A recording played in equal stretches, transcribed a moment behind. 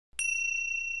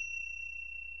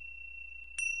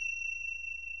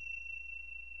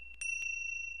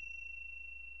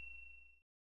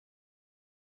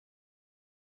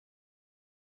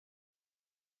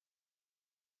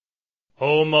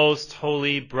O most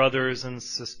holy brothers and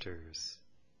sisters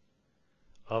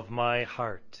of my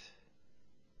heart,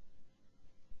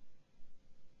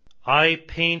 I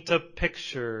paint a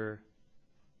picture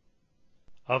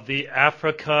of the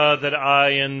Africa that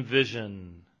I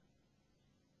envision,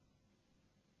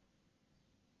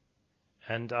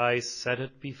 and I set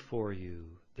it before you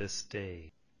this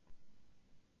day.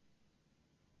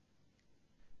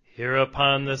 Here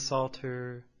upon this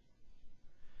altar,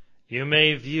 you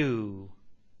may view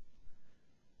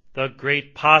the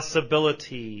great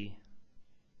possibility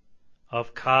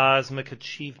of cosmic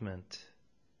achievement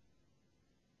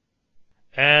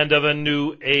and of a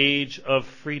new age of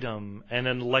freedom and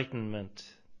enlightenment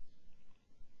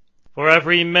for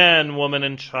every man, woman,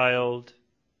 and child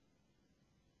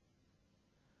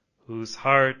whose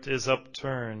heart is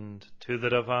upturned to the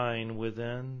divine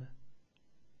within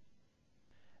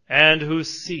and who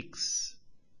seeks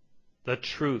the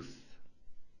truth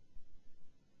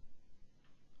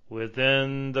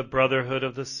within the brotherhood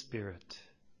of the Spirit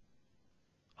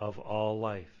of all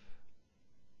life.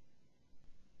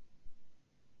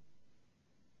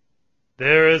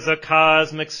 There is a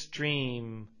cosmic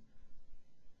stream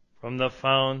from the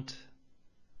fount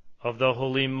of the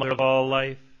Holy Mother of all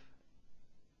life,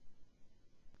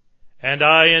 and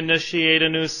I initiate a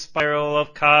new spiral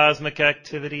of cosmic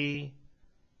activity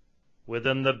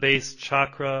within the base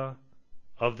chakra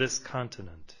of this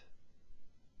continent,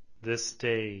 this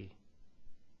day,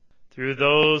 through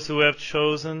those who have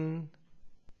chosen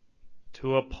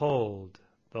to uphold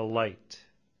the light,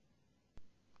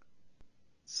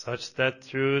 such that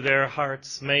through their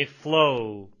hearts may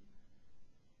flow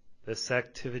this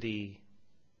activity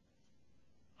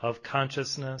of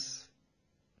consciousness,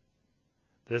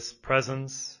 this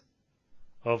presence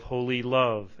of holy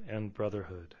love and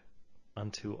brotherhood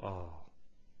unto all.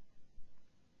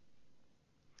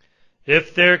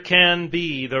 If there can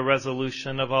be the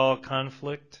resolution of all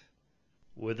conflict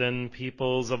within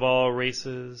peoples of all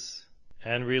races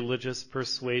and religious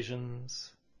persuasions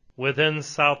within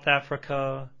South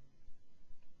Africa,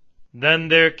 then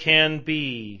there can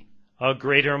be a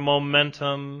greater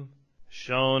momentum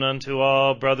shown unto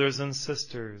all brothers and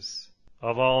sisters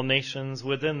of all nations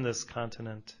within this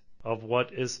continent of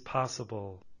what is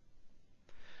possible.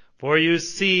 For you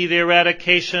see, the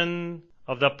eradication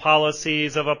of the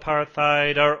policies of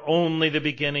apartheid are only the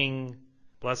beginning,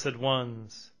 blessed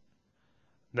ones.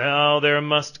 Now there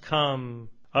must come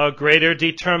a greater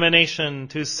determination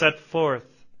to set forth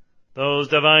those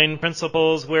divine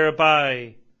principles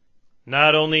whereby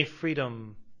not only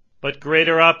freedom, but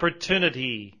greater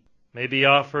opportunity may be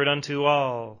offered unto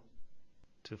all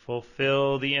to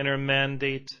fulfill the inner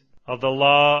mandate of the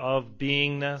law of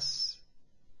beingness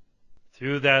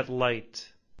through that light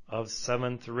of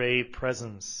seventh ray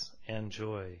presence and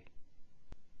joy.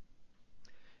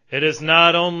 It is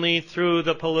not only through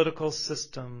the political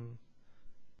system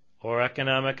or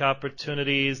economic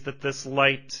opportunities that this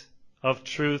light of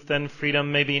truth and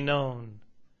freedom may be known,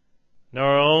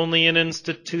 nor only in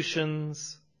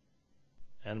institutions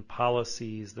and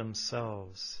policies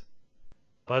themselves,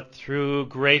 but through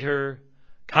greater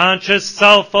conscious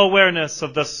self-awareness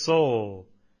of the soul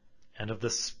and of the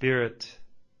spirit,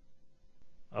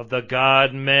 of the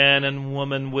God, man, and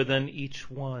woman within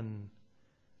each one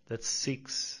that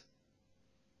seeks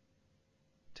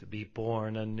to be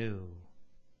born anew.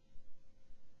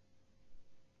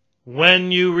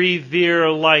 When you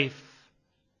revere life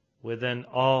within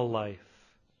all life,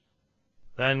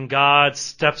 then God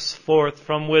steps forth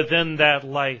from within that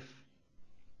life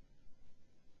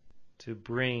to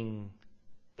bring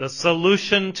the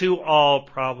solution to all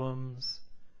problems,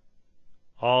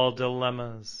 all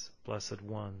dilemmas, blessed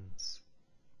ones.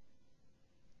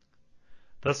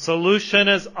 The solution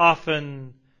is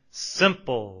often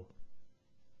simple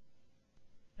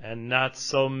and not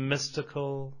so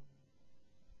mystical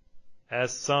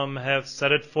as some have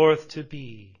set it forth to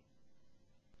be,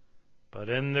 but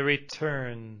in the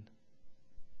return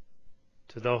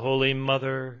to the Holy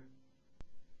Mother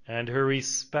and her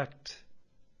respect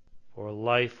for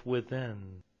life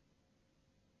within,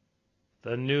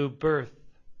 the new birth,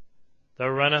 the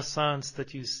renaissance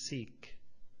that you seek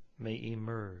may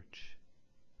emerge.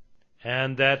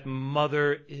 And that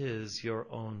mother is your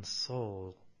own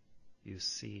soul, you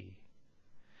see.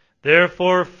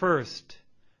 Therefore, first,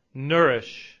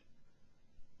 nourish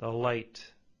the light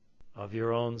of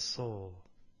your own soul.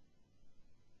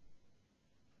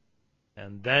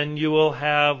 And then you will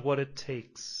have what it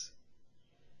takes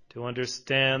to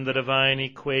understand the divine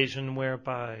equation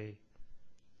whereby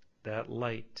that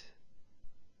light,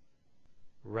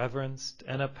 reverenced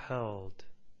and upheld,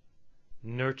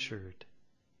 nurtured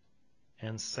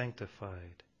and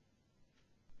sanctified,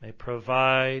 may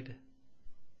provide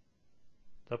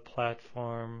the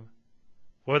platform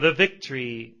for the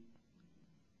victory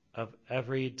of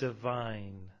every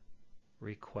divine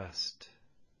request.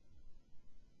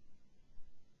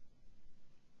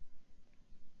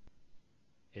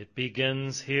 It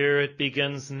begins here, it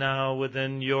begins now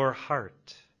within your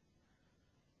heart.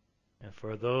 And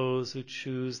for those who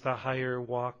choose the higher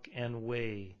walk and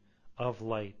way of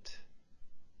light,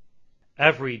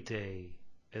 every day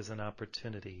is an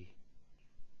opportunity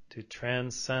to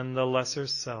transcend the lesser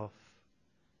self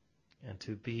and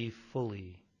to be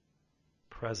fully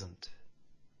present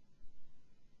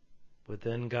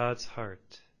within God's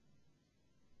heart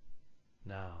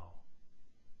now.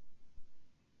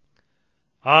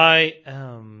 I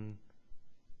am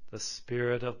the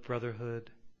spirit of brotherhood.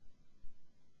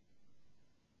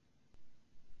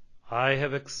 I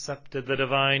have accepted the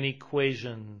divine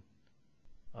equation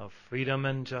of freedom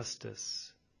and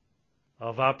justice,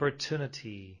 of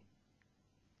opportunity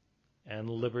and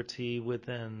liberty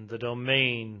within the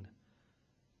domain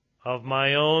of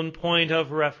my own point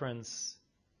of reference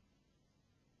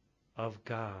of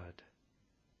God.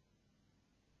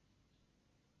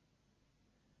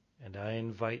 And I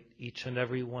invite each and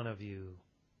every one of you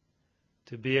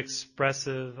to be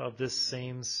expressive of this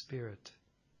same spirit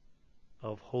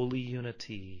of holy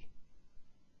unity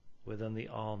within the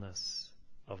allness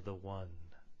of the One.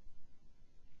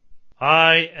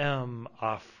 I am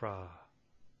Afra.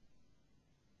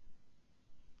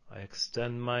 I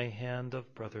extend my hand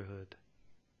of brotherhood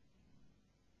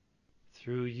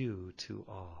through you to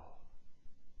all,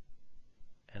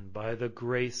 and by the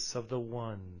grace of the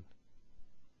One,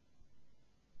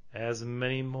 as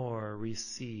many more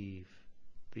receive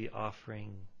the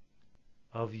offering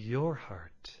of your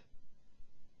heart.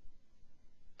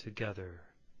 Together,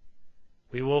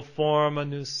 we will form a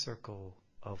new circle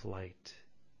of light,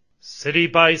 city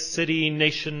by city,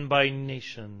 nation by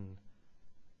nation,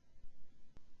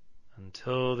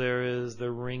 until there is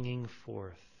the ringing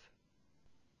forth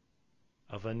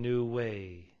of a new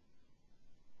way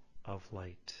of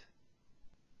light,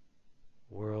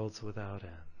 worlds without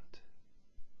end.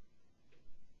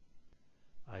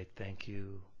 I thank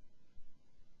you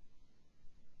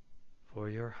for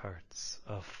your hearts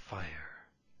of fire.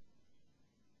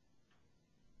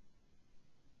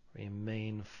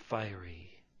 Remain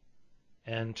fiery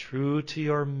and true to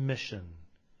your mission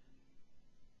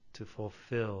to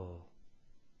fulfill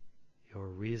your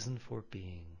reason for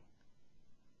being.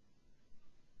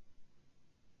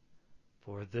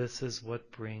 For this is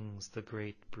what brings the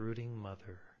great brooding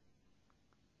mother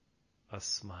a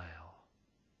smile.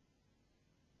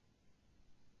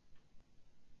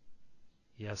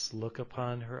 Yes, look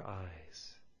upon her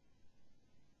eyes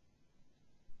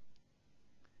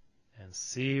and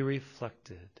see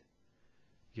reflected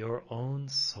your own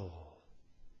soul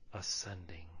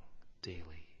ascending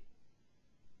daily.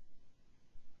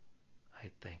 I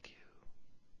thank you.